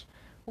knowledge,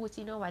 which,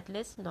 you know what,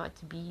 let's not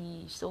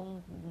be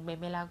so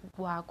memela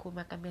kwakho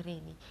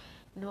makamereni.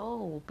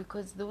 No,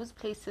 because those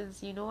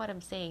places, you know what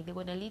I'm saying, they're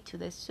going to lead to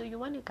this. So you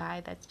want a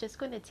guy that's just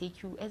going to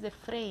take you as a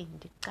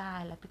friend,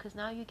 because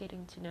now you're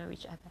getting to know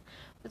each other.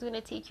 Who's going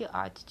to take you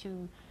out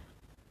to,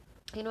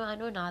 I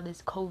know now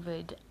there's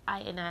COVID.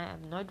 I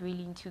am not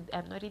really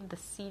I'm not in the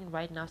scene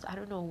right now, so I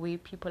don't know where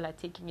people are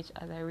taking each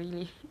other,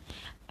 really.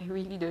 I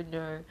really don't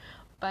know.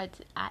 But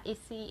I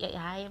see,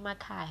 I am a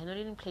car, not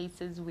in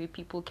places where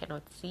people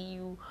cannot see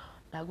you.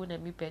 Laguna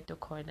mi better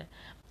corner.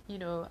 You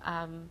know,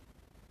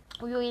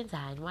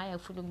 uyoyenzani why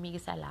ufuna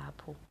ukumikisa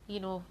lapho,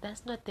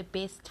 that's not the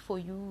best for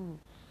you.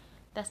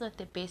 That's not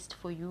the best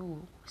for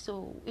you.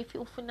 So if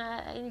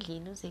ufuna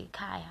endlini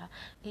uzekhaya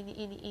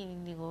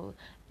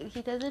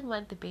he doesn't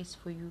want the best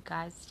for you,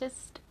 guys.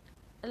 Just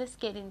let's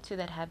get into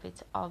that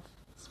habit of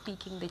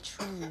speaking the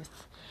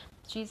truth.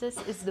 Jesus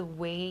is the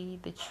way,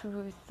 the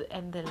truth,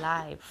 and the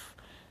life.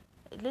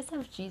 Let's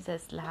have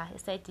Jesus la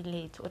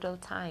esayidini lethu at all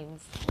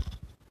times.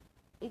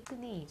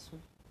 Iqiniso.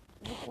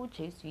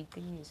 uJesu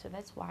iqiniso.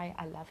 That's why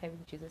I love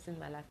having Jesus in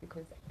my life,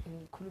 because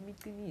ngikhuluma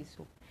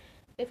iqiniso.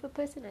 If a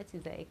person that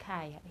is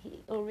ekhaya,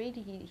 he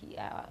already he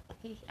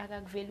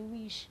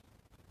akakuveluishi.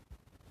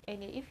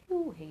 And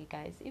hey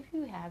guys, if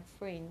you have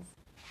friends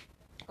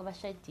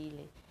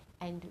abashadile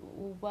and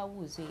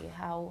ubawuzwe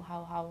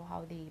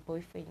how the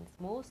boyfriends,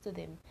 most of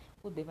them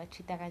would be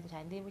treated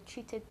kanjani. They were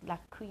treated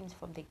like queens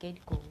from the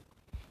get-go.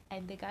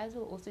 And the guys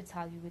will also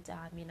tell you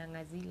ukuthi mina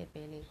ngazile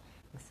vele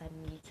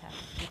ngisamitha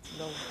it's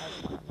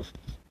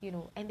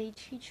low, and they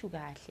treat you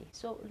kahle.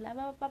 So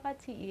laba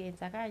babathi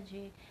yenza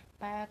kanje,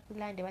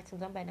 bayakulande bathi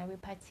ngizihamba nawe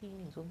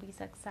ephathini,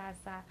 ngizobuyisa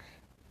kusasa.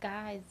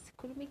 Guys,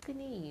 khuluma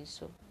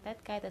iqiniso.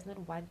 That guy does not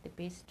want the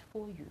best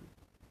for you.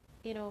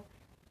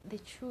 The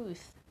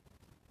truth.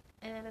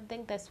 And I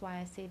think that's why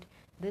I said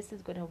this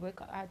is going to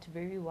work out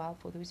very well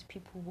for those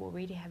people who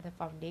already have the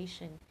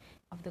foundation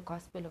of the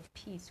gospel of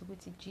peace. Which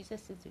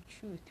Jesus is the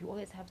truth. You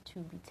always have to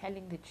be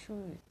telling the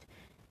truth.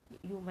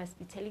 You must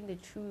be telling the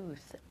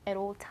truth at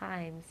all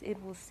times.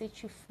 It will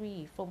set you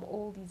free from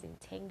all these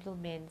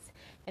entanglements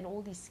and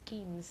all these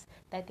schemes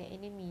that the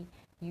enemy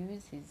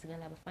uses,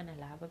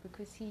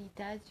 because he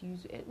does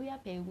use.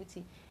 Uyabheka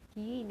ukuthi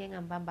yini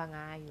engambamba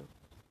ngayo.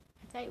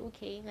 Say,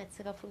 okay, ingathi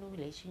sekafuna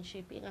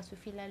relationship, ingathi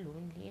ufila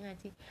lonely,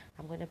 ingathi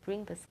I'm gonna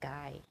bring this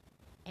guy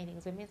and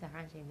ngizomenza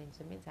kanje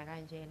ngizomenza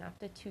kanje, and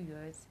after 2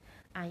 years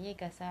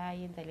angeke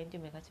asayenza lento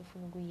mekathi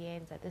ufuna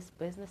ukuyenza, this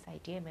business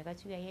idea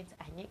mekathi uyayenza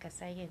angeke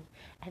asayenza.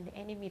 And the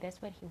enemy, that's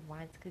what he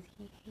wants, because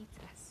he hates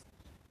us.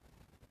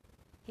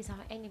 He's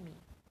our enemy.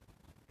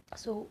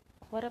 So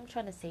what I'm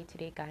trying to say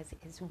today, guys,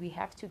 is we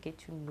have to get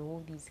to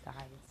know these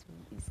guys.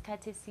 It's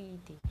courtesy.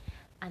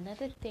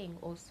 Another thing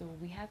also,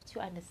 we have to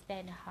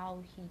understand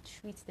how he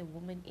treats the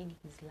woman in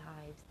his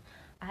lives.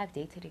 I have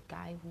dated a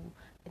guy who,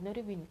 not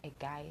even a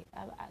guy,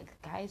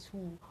 guys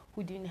who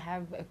didn't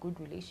have a good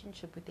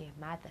relationship with their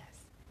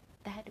mothers.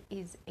 That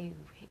is a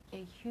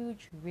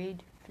huge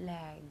red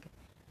flag.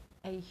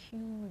 A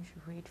huge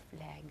red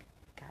flag,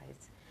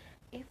 guys.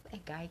 If a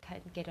guy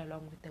can't get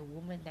along with the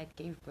woman that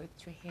gave birth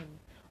to him,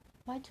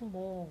 what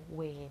more,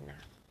 wena?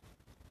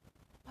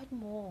 What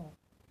more?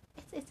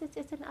 It's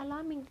an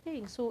alarming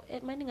thing. So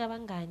Manding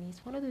Abangani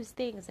is one of those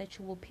things that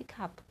you will pick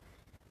up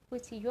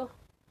with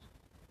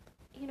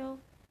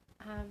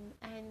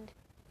and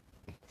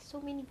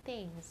so many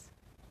things.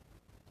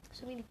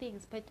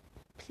 But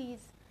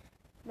please,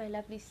 my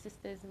lovely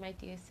sisters, my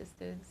dear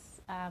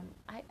sisters, I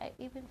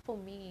even for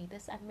me,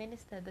 I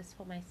minister this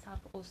for myself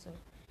also.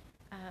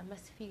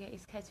 Masifika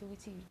is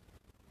Katuwiti.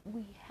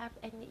 We have,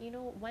 and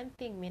one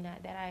thing, Mina,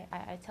 that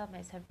I tell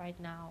myself right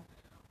now,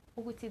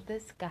 ukuthi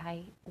this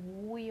guy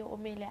uye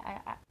omele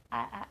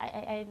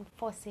I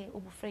enforce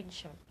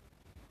friendship.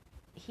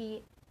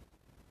 He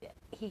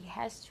he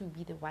has to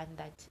be the one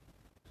that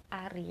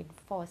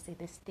reinforce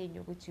this thing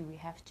yokuthi we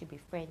have to be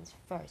friends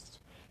first.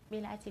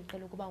 Kumele athi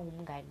ngicela ukuba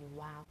umngani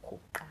wakho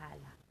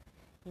kuqala,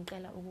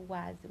 ngicela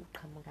ukukwazi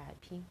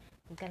uqhamukaphi,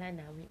 ngicela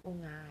nawe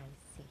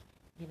ungazi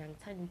mina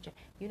ngithanda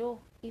you know,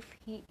 if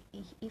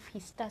he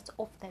starts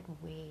off that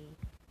way,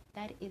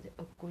 that is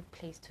a good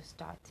place to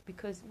start.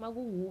 Because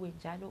makuwuwe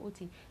njalo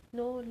uthi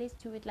no, let's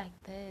do it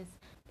like this,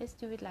 let's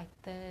do it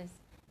like this.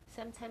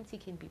 Sometimes he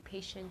can be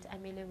patient,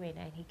 amele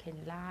wena, and he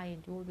can lie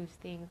and do all those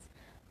things,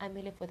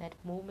 amele for that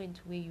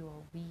moment where you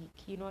are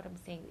weak. You know what I'm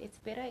saying? It's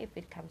better if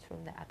it comes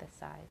from the other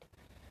side.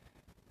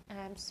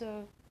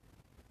 So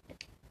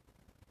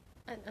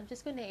I'm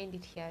just going to end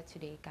it here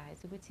today,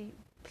 guys.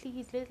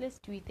 Please, let's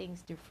do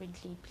things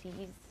differently,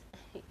 please.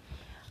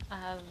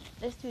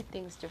 Let's do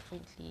things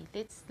differently.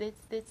 Let's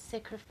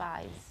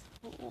sacrifice.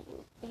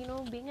 You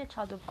know, being a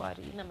child of God,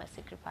 you know, my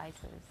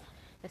sacrifices.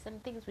 There's some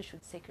things we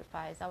should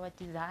sacrifice. Our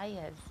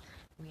desires.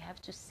 We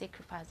have to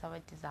sacrifice our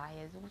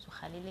desires.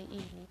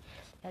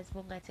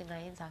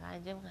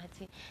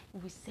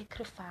 We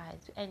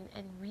sacrifice,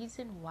 and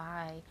reason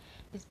why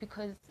is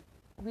because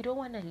we don't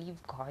want to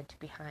leave God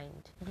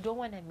behind. We don't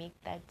want to make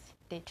that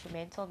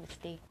detrimental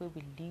mistake where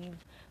we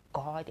leave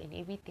God and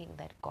everything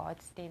that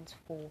God stands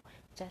for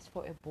just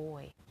for a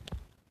boy.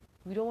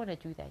 We don't want to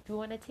do that. We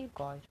want to take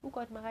God. Oh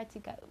God,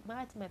 Marati,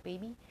 my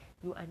baby,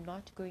 you are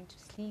not going to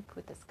sleep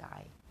with this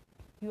guy.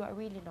 You are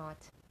really not.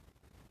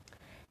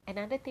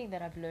 Another thing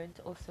that I've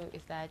learned also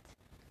is that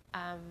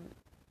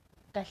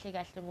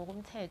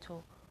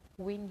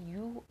when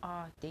you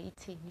are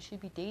dating, you should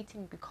be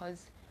dating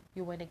because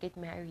you want to get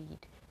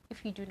married.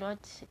 If you do not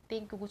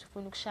think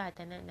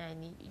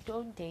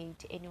don't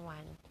date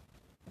anyone.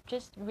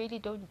 Just really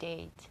don't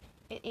date.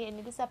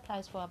 And this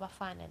applies for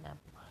abafana nabo.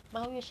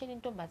 Ma uyoshela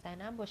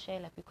intombazana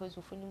amboshela because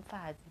ufuna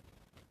umfazi.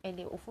 And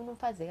ufuna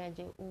umfazi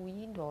kanje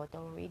uyindoda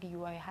already,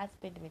 you are a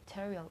husband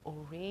material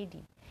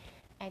already.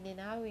 And then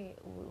now we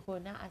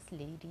now as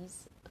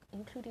ladies,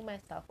 including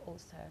myself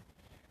also,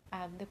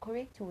 the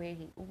correct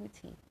way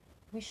uthi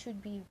we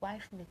should be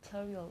wife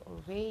material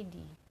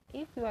already.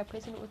 If you are a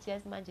person uthi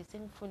yazi manje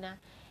sengifuna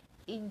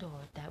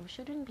indoda, we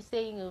shouldn't be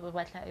saying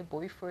a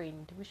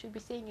boyfriend. We should be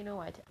saying, you know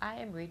what, I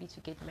am ready to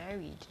get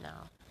married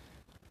now.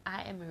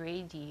 I am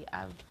ready.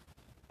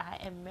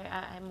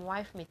 I'm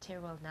wife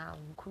material now.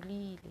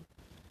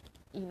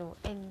 You know,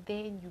 and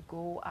then you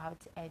go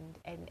out and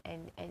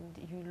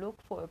you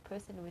look for a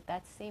person with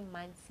that same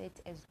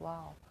mindset as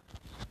well.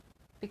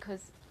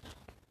 Because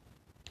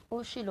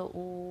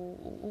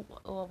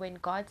when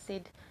God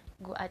said,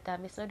 "Go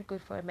Adam, it's not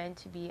good for a man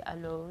to be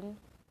alone,"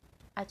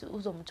 athi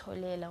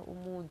uzomtholela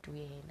umuntu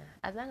yena,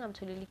 azange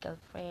amtholele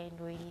girlfriend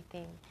or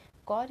anything.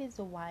 God is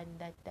the one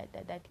that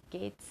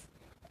gets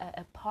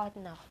a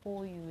partner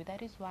for you.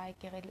 That is why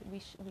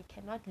we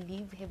cannot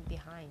leave him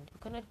behind. We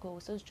cannot go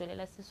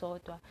sozijolela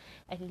sisodwa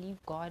and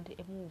leave God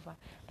emuva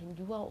and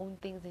do our own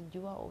things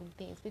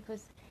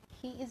because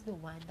he is the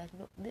one that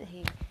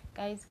hey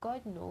guys,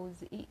 God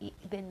knows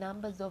the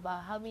numbers of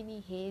how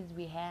many hairs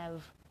we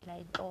have.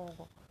 Like,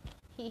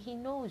 he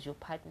knows your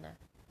partner.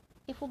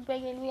 If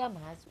umbekele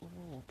uyamazi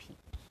ukuphi,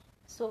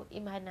 so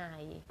iba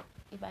naye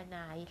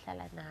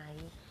ihlala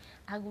naye,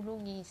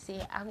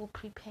 akulungise,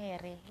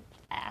 akuprepare,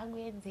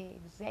 akuyenze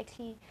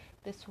exactly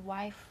this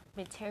wife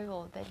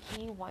material that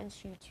he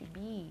wants you to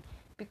be.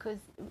 Because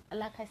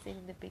like I said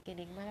in the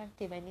beginning,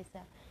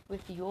 makakudibanisa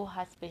with your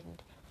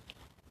husband,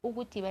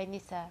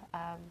 ukudibanisa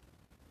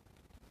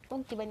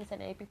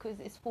naye because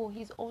it's for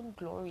his own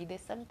glory.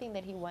 There's something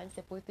that he wants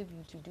the both of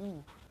you to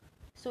do.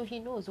 So he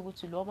knows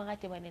ukuthi lo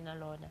makadibane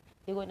nalona,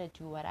 they're going to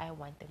do what I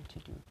want them to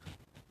do.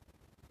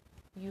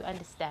 You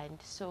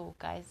understand? So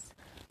guys,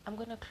 I'm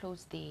going to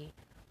close there.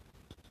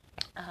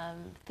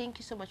 Thank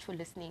you so much for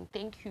listening.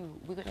 Thank you.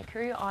 We're going to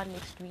carry on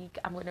next week.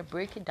 I'm going to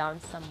break it down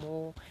some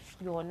more.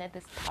 You're not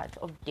this part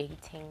of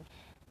dating.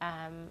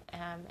 And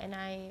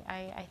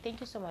I thank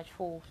you so much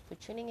for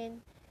tuning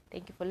in.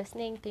 Thank you for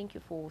listening. Thank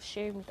you for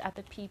sharing with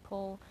other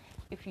people.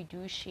 If you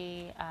do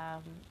share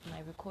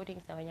my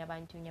recordings,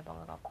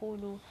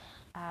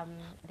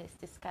 let's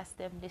discuss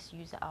them. Let's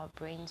use our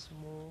brains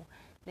more.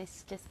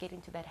 Let's just get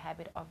into that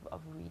habit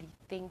of really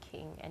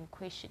thinking and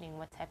questioning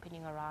what's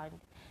happening around,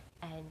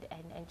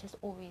 and just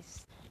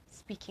always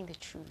speaking the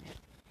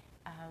truth.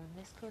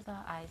 Let's close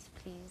our eyes,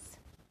 please.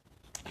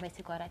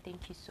 Mighty God, I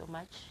thank you so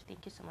much.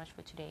 Thank you so much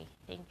for today.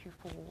 Thank you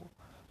for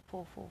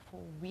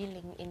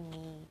wheeling in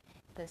me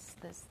this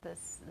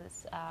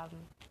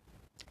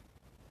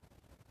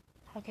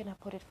how can I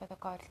put it, Father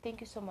God?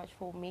 Thank you so much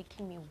for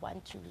making me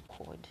want to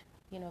record.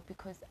 You know,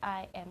 because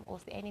I am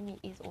also, the enemy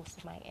is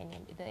also my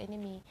enemy. The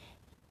enemy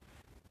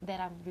that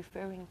I'm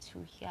referring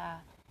to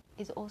here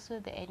is also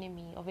the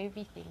enemy of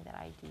everything that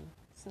I do.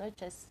 It's not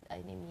just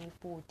an enemy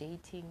for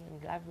dating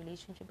and love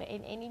relationship, but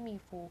an enemy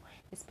for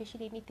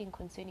especially anything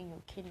concerning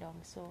your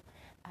kingdom. So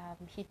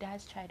he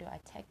does try to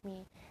attack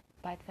me.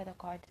 But Father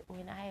God,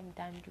 when I am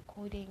done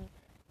recording,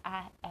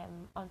 I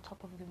am on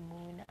top of the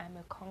moon. I'm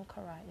a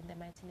conqueror in the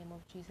mighty name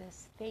of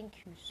Jesus.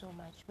 Thank you so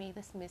much. May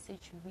this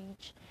message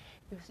reach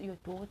your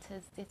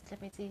daughters,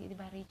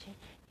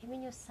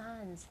 even your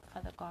sons,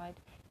 Father God,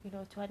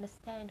 to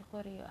understand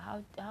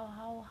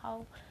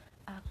how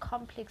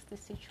complex the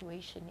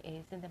situation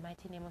is in the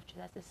mighty name of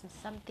Jesus. This is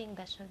something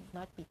that should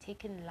not be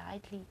taken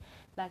lightly,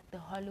 like the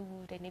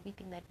Hollywood and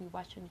everything that we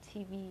watch on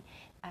TV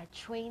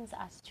trains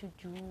us to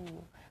do,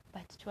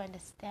 but to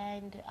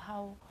understand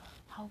how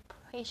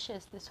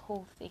precious this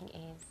whole thing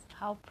is,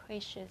 how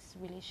precious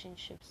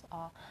relationships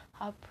are,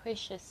 how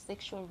precious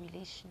sexual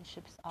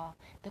relationships are,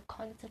 the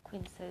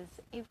consequences,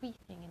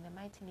 everything in the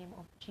mighty name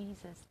of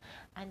Jesus.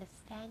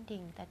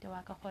 Understanding that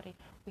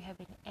we have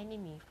an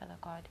enemy, Father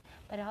God,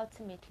 but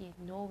ultimately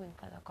knowing,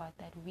 Father God,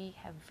 that we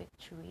have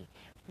victory.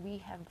 We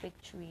have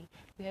victory.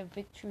 We have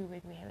victory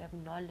when we have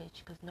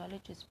knowledge, because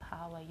knowledge is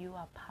power. You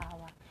are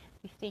power.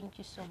 We thank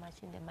you so much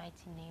in the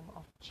mighty name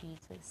of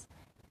Jesus.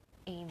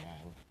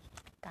 Amen.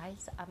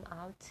 Guys, I'm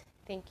out.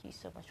 Thank you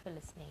so much for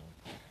listening.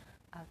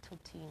 I'll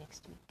talk to you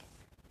next week.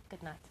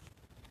 Good night.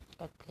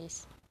 God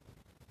bless.